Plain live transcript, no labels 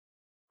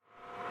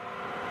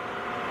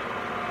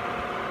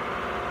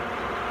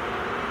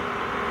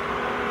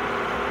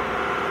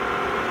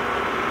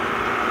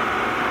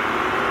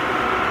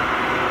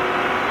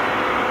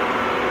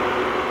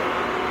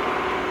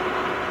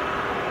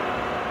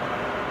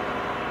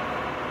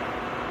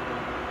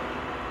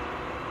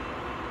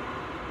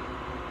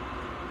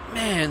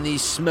Man,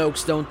 these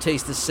smokes don't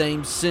taste the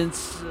same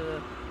since,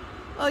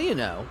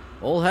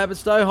 old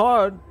habits die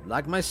hard,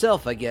 like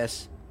myself, I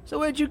guess. So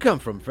where'd you come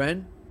from,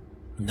 friend?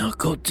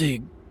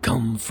 Nakoti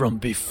come from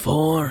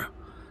before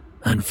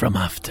and from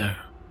after.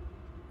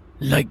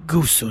 Like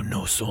Gusu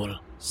no soul.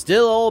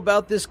 Still all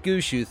about this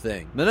Gushu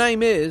thing. My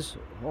name is,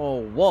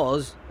 or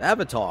was,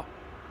 Avatar.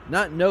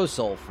 Not no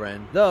soul,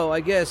 friend. Though, I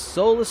guess,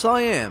 soulless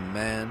I am,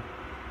 man.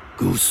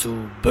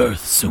 Gusu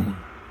birth soon.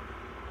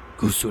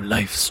 Gusu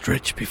life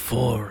stretch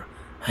before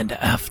and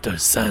after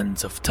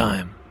sands of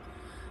time.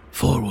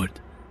 Forward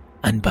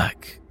and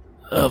back.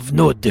 Of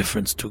no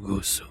difference to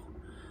Gusu.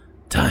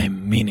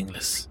 Time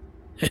meaningless.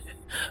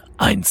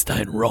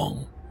 Einstein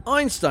wrong.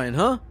 Einstein,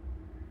 huh?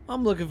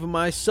 I'm looking for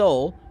my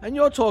soul, and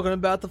you're talking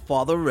about the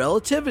father of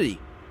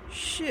relativity.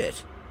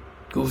 Shit.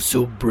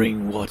 Gusu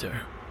bring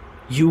water.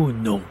 You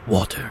know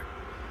water.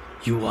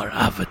 You are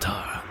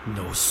Avatar,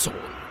 no soul.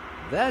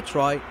 That's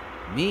right.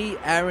 Me,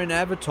 Aaron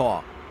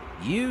Avatar.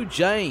 You,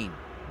 Jane.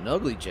 An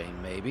ugly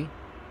Jane, maybe.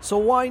 So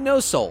why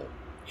no soul?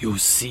 You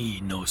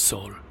see no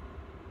soul.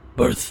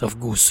 Birth of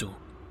Gusu.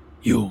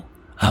 You,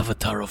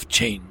 Avatar of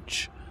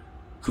change.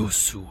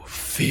 Gusu,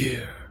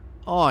 fear.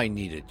 I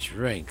need a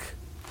drink.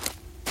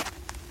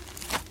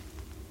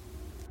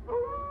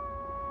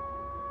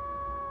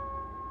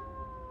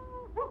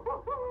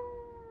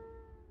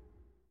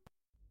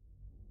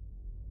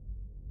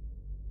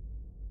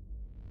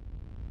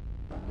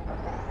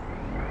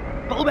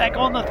 Pull back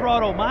on the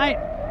throttle, mate.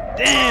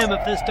 Damn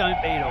if this don't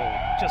beat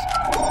all. Just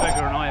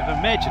bigger than I ever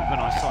imagined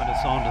when I signed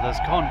us on to this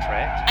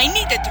contract. I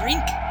need a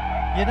drink.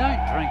 You don't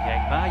drink,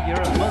 Akbar. You're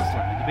a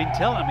Muslim, and you've been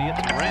telling me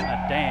it's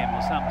Ramadan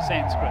or some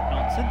Sanskrit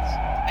nonsense.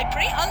 I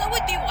pray Allah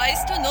would be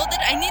wise to know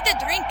that I need a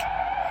drink.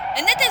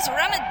 And it is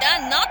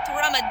Ramadan, not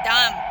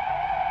Ramadan.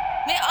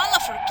 May Allah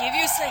forgive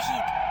you,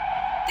 Sahib.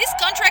 This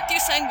contract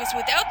you signed was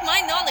without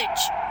my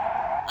knowledge.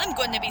 I'm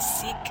gonna be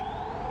sick.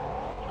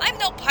 I'm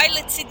no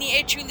pilot, Sydney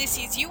H.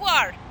 Ulysses, you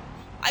are.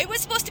 I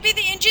was supposed to be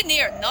the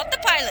engineer, not the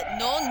pilot.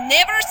 No,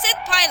 never said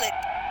pilot.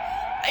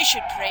 I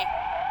should pray.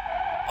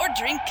 Or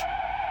drink.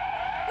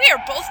 We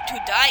are both to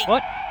die.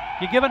 What?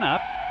 You giving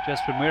up?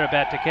 Just when we're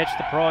about to catch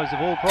the prize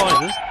of all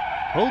prizes?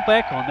 Pull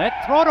back on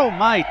that throttle,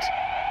 mate.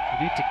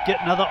 We need to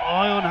get another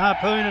ion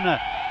harpoon and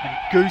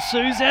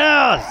Gusu's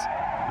ours.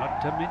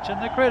 Not to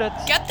mention the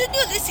credits. Captain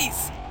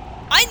Ulysses,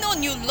 I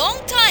known you long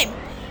time.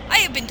 I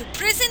have been to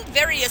prison,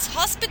 various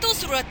hospitals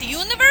throughout the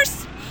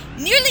universe,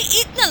 nearly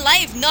eaten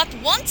alive not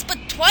once but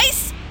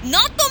twice,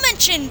 not to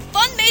mention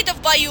fun made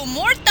of by you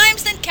more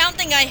times than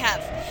counting I have.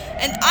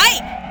 And I,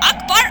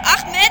 Akbar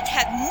Ahmed,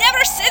 have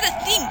never said a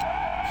thing.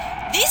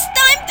 This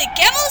time the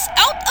camel's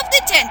out of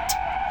the tent.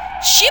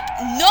 Ship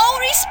no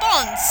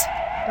response.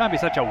 Don't be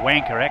such a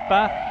wanker,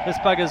 Akbar. This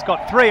bugger's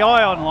got 3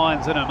 ion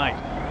lines in her, mate.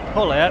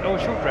 Pull out or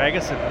she'll drag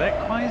us into that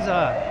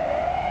quasar.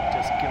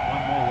 Just get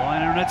one more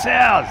liner and it's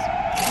ours.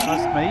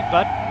 Trust me,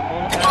 but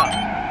pull it out.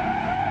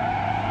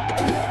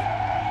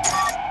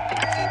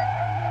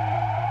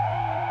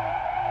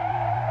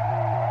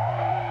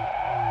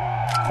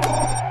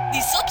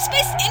 The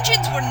subspace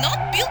engines were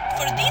not built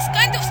for these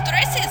kind of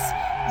stresses,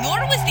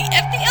 nor was the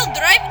FTL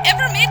drive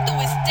ever made to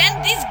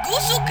withstand this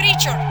Gusu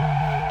creature.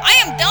 I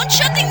am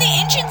downshutting the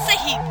engine,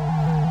 Sahib.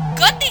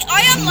 Cut the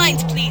ion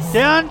lines, please.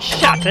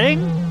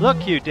 Downshutting?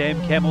 Look, you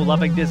damn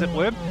camel-loving desert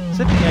worm.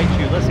 Sydney H.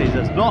 Ulysses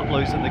is not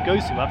losing the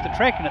Gusu after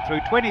tracking it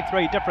through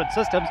 23 different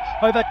systems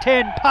over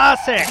 10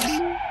 parsecs.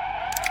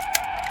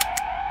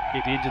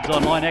 Keep the engines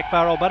online,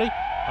 Akbar, old buddy.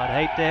 I'd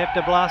hate to have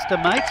to blast a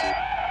mate.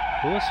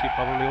 Of course, you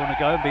probably want to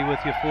go and be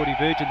with your 40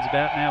 virgins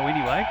about now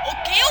anyway.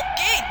 Okay.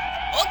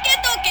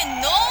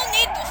 No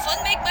need to fun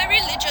make my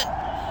religion.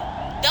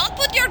 Don't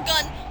put your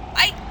gun.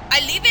 I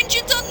leave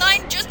engines on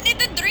 9, just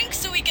need a drink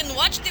so we can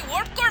watch the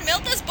warp core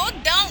melt us both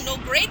down. No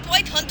great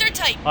white hunter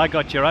type. I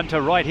got your hunter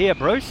right here,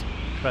 Bruce.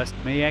 Trust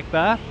me,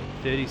 Akbar.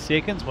 30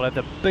 seconds, we'll have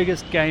the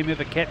biggest game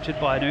ever captured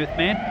by an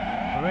Earthman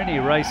or any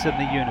race in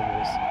the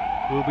universe.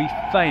 We'll be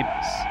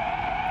famous.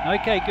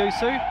 Okay,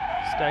 Gusu,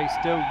 stay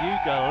still, you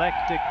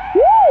galactic.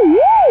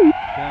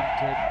 Come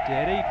to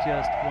daddy,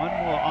 just one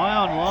more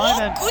ion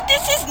line and... Oh,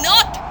 goodness is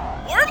not!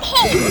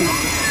 Wormhole!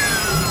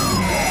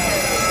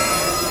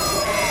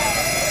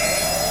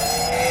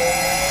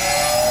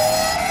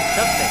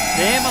 Shut that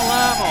damn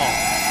alarm off!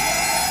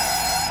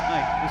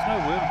 Mate, there's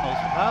no wormholes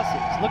for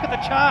parsecs. Look at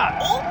the chart!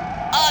 Oh,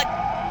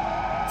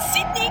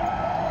 Sydney?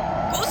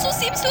 Gusu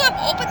seems to have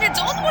opened its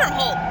own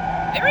wormhole.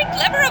 Very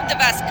clever of the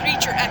vast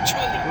creature,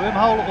 actually.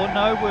 Wormhole or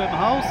no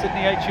wormhole,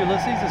 Sydney H.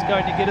 Ulysses is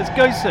going to get his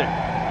Gusu.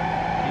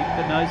 Keep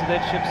the nose of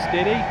that ship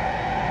steady.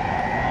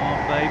 Come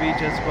on, baby,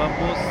 just one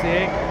more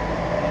sec.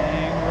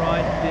 Hang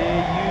right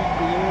there, you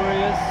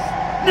glorious...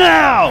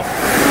 Now!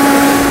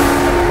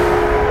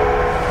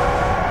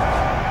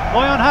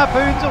 Ion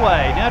harpoons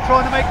away, now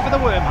trying to make for the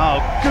wormhole.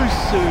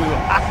 Gusu,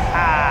 ha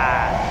ha!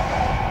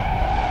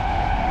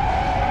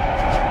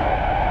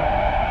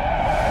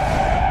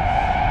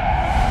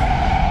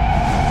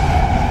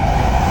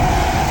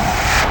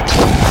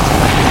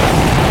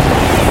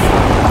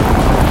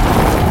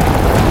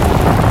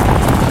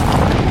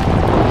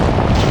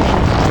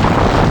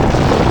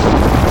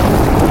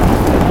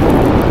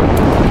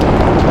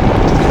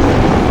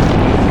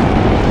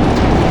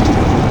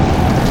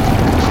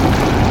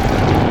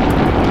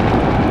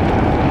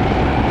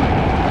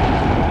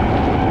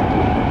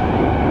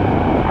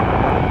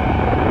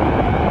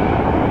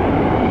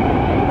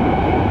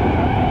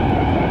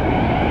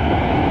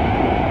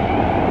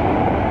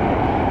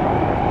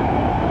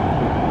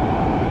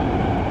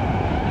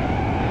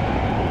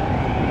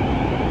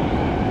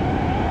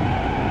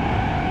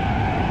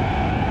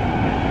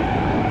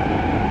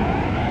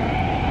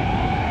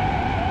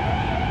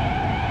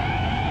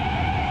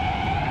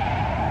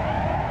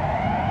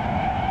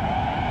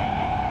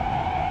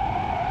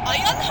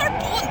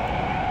 harpoon.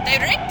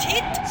 Direct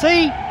hit.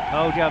 See?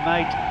 Told ya,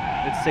 mate.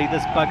 Let's see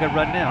this bugger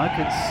run now. I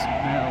can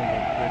smell the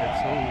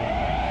credits.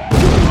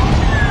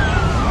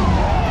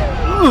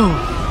 Ooh.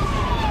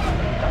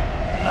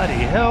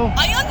 Bloody hell.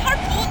 Ion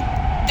harpoon.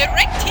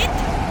 Direct hit.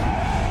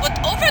 But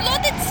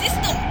overloaded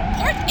system.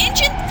 Port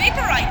engine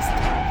vaporized.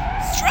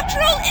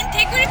 Structural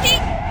integrity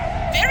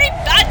very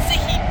bad,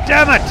 Zahid.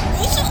 Damn it!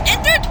 Gusu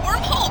entered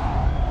wormhole.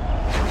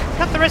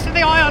 Cut the rest of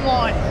the ion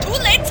line. Too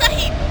late,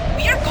 Zahid.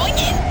 We are going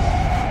in.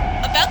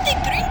 About the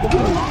drink.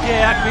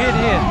 Yeah, Akmi, in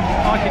here.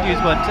 I could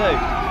use one too.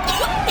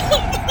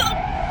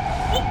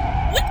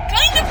 What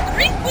kind of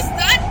drink was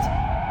that?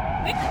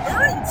 It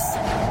burns.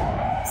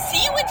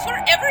 See you in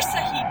forever,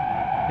 Zahid.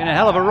 Been a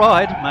hell of a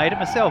ride. Made it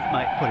myself,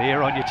 mate. Put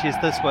air on your chest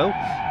this well.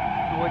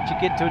 What'd you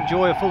get to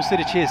enjoy a full set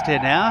of chest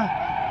hair now?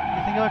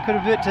 You think I could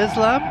avert to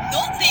Islam?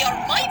 No, they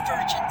are my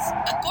virgins.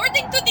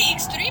 According to the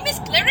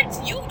extremist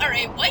clerics, you are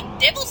a white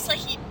devil,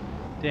 Zahid.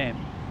 Damn.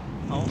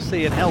 I'll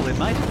see you in hell then,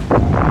 mate.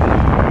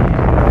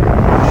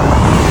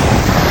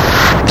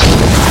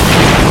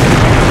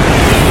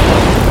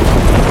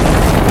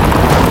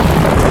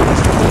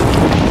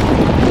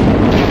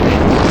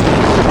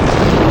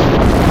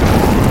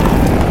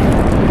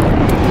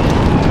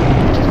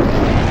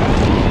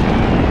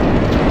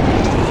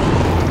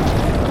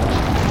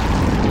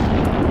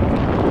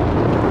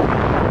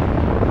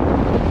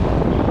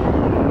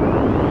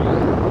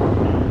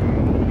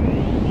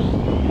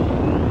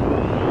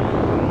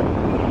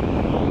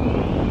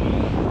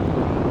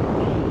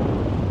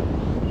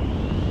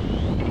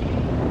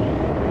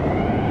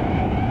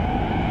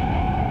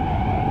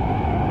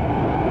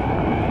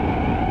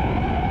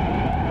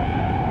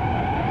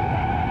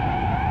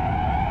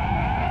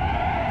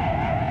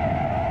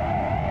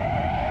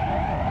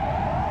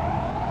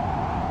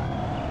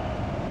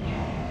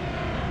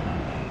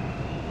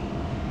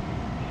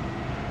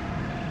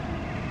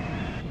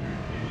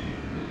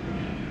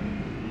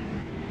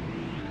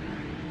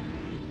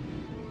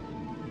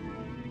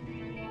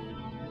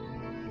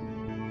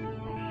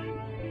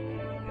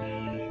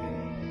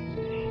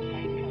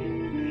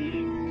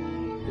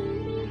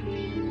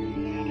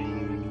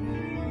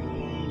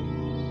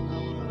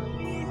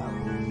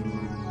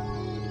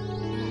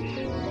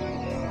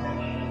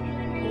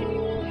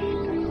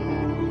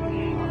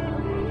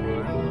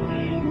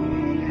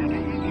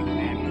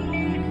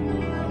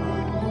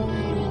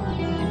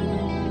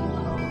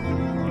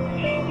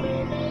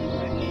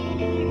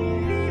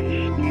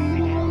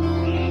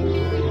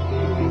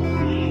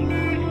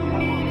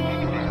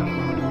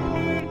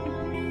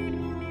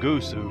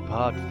 Gusu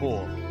Part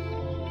 4.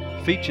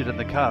 Featured in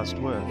the cast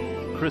were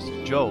Chris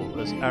Joel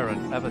as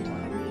Aaron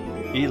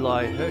Avatar,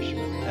 Eli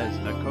Hirschman as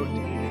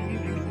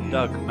Nakoti,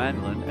 Doug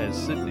Manlin as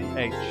Sidney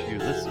H.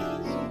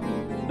 Ulysses,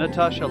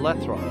 Natasha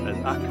Lathrop as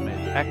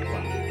Ahmed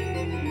Akbar,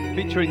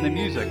 featuring the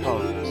music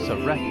of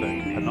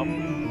Seraphic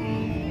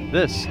Panoply.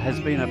 This has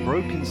been a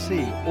Broken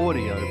Sea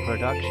audio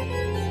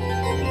production.